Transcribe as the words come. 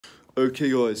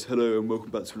Okay guys, hello and welcome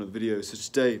back to another video. So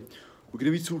today we're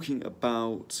going to be talking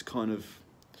about kind of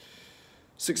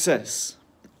success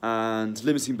and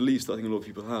limiting beliefs that I think a lot of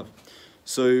people have.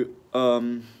 So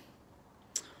I've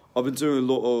been doing a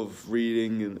lot of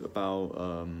reading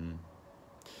about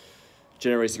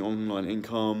generating online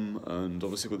income, and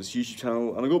obviously I've got this YouTube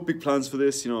channel and I've got big plans for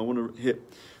this. You know, I want to hit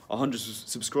 100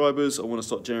 subscribers, I want to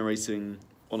start generating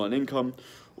online income,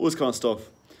 all this kind of stuff.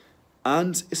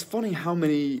 And it's funny how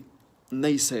many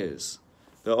naysayers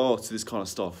there are to this kind of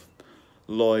stuff.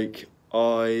 Like,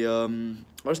 I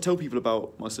just tell people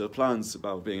about my sort of plans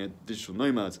about being a digital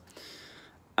nomad,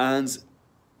 and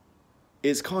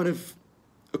it's kind of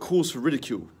a cause for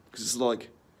ridicule, because it's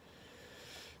like,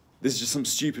 this is just some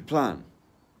stupid plan.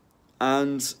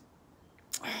 And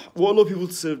what a lot of people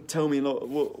sort of tell me, what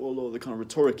a lot of the kind of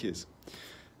rhetoric is,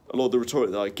 a lot of the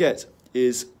rhetoric that I get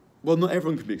is, well, not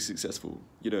everyone can be successful,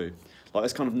 you know. Like,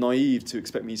 it's kind of naive to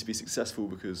expect me to be successful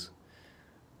because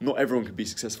not everyone can be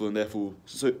successful, and therefore,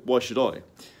 so why should I?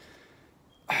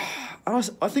 And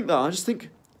I think that, I just think,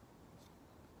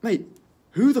 mate,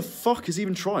 who the fuck is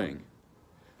even trying?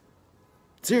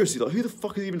 Seriously, like, who the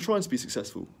fuck is even trying to be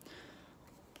successful?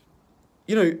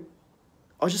 You know,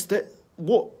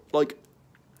 what, like,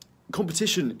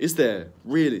 competition is there,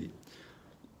 really?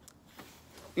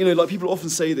 You know, like, people often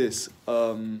say this,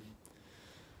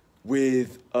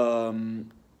 with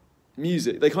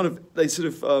music, they sort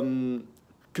of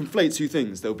conflate two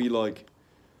things. They'll be like,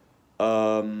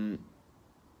 let's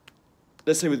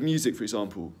say with music, for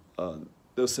example,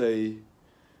 they'll say,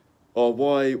 "Oh,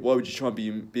 why would you try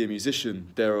and be a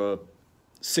musician? There are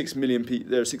 6 billion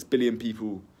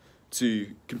people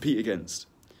to compete against."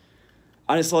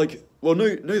 And it's like, well,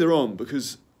 no, there aren't,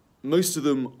 because most of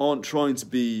them aren't trying to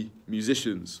be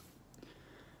musicians.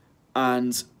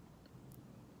 And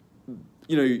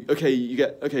you know,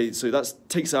 so that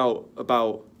takes out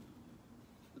about,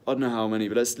 I don't know how many,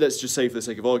 but let's just say for the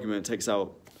sake of argument, it takes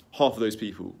out half of those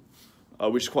people,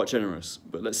 which is quite generous.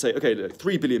 But let's say, okay,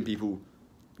 3 billion people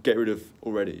get rid of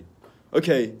already.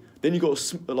 Okay, then you've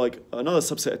got like another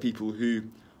subset of people who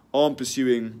aren't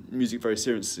pursuing music very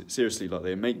seriously. Like,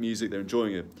 they make music, they're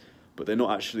enjoying it, but they're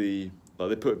not actually, like,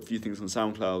 they put a few things on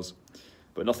SoundCloud,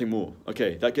 but nothing more.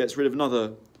 Okay, that gets rid of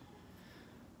another,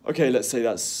 okay, let's say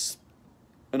that's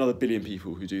another billion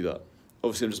people who do that.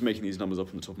 Obviously, I'm just making these numbers up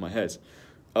on the top of my head.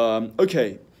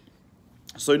 Okay,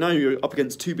 so now you're up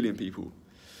against 2 billion people.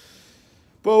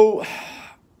 Well,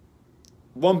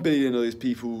 1 billion of those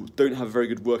people don't have a very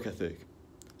good work ethic,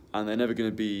 and they're never going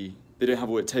to be, they don't have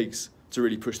what it takes to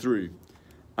really push through,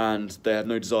 and they have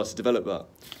no desire to develop that.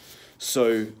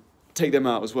 So take them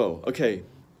out as well. Okay,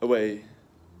 away.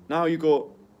 Now you've got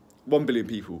 1 billion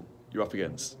people you're up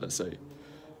against, let's say.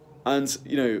 And,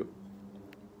 you know,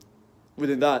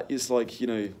 within that, it's like, you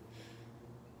know,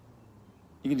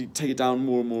 you can take it down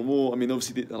more and more and more. I mean,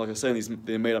 obviously, like I say,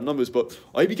 they're made up numbers, but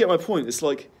I hope you get my point. It's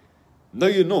like, no,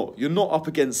 you're not. You're not up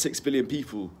against 6 billion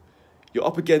people. You're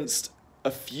up against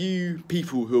a few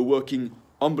people who are working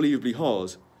unbelievably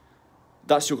hard.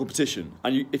 That's your competition.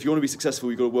 And if you want to be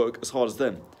successful, you've got to work as hard as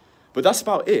them. But that's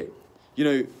about it. You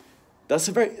know, that's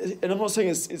a very, and I'm not saying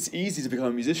it's easy to become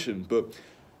a musician, but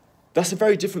that's a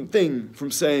very different thing from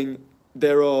saying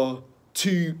there are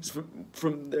 6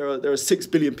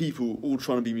 billion people all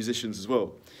trying to be musicians as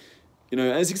well. You know,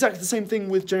 and it's exactly the same thing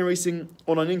with generating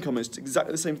online income. It's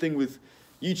exactly the same thing with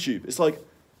YouTube. It's like,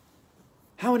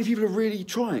 how many people are really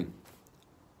trying?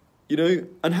 You know,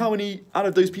 and how many out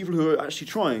of those people who are actually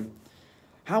trying,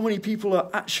 how many people are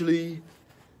actually,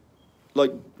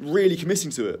 like, really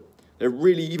committing to it? They're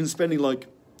really even spending, like,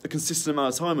 a consistent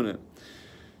amount of time on it.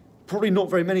 Probably not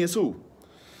very many at all.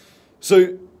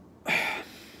 So,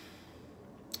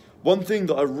 one thing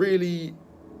that I really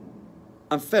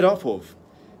am fed up of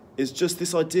is just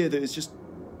this idea that it's just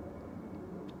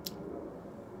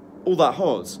all that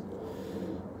hard.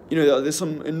 You know, there's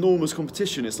some enormous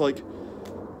competition. It's like,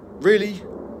 really?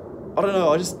 I don't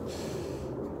know,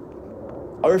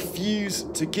 I refuse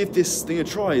to give this thing a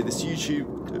try, this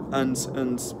YouTube and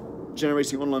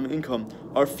generating online income.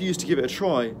 I refuse to give it a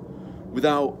try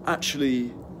without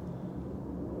actually,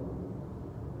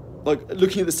 like,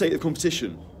 looking at the state of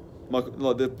competition.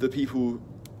 Like the people,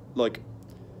 like,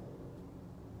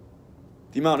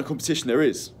 the amount of competition there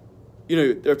is. You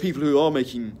know, there are people who are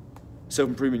making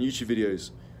self-improvement YouTube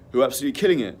videos who are absolutely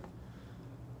killing it.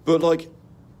 But, like,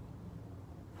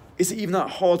 is it even that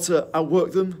hard to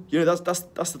outwork them? You know, that's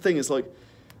the thing. It's like,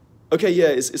 okay, yeah,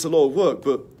 it's a lot of work,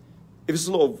 but if it's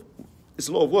a lot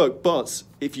of work, but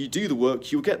if you do the work,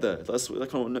 you'll get there. That's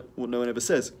kind of what no one ever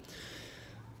says.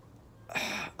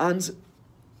 And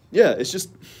yeah, it's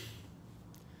just,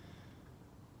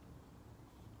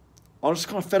 I'm just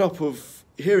kind of fed up of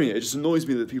hearing it. It just annoys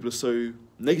me that people are so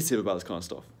negative about this kind of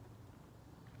stuff.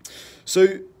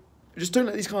 So just don't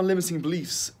let these kind of limiting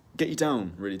beliefs get you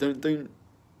down, really. Don't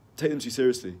take them too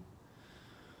seriously.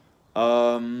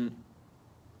 And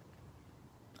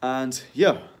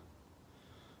yeah,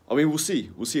 I mean, we'll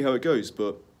see. We'll see how it goes,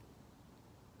 but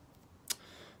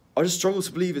I just struggle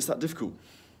to believe it's that difficult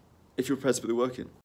if you're prepared to put the work in.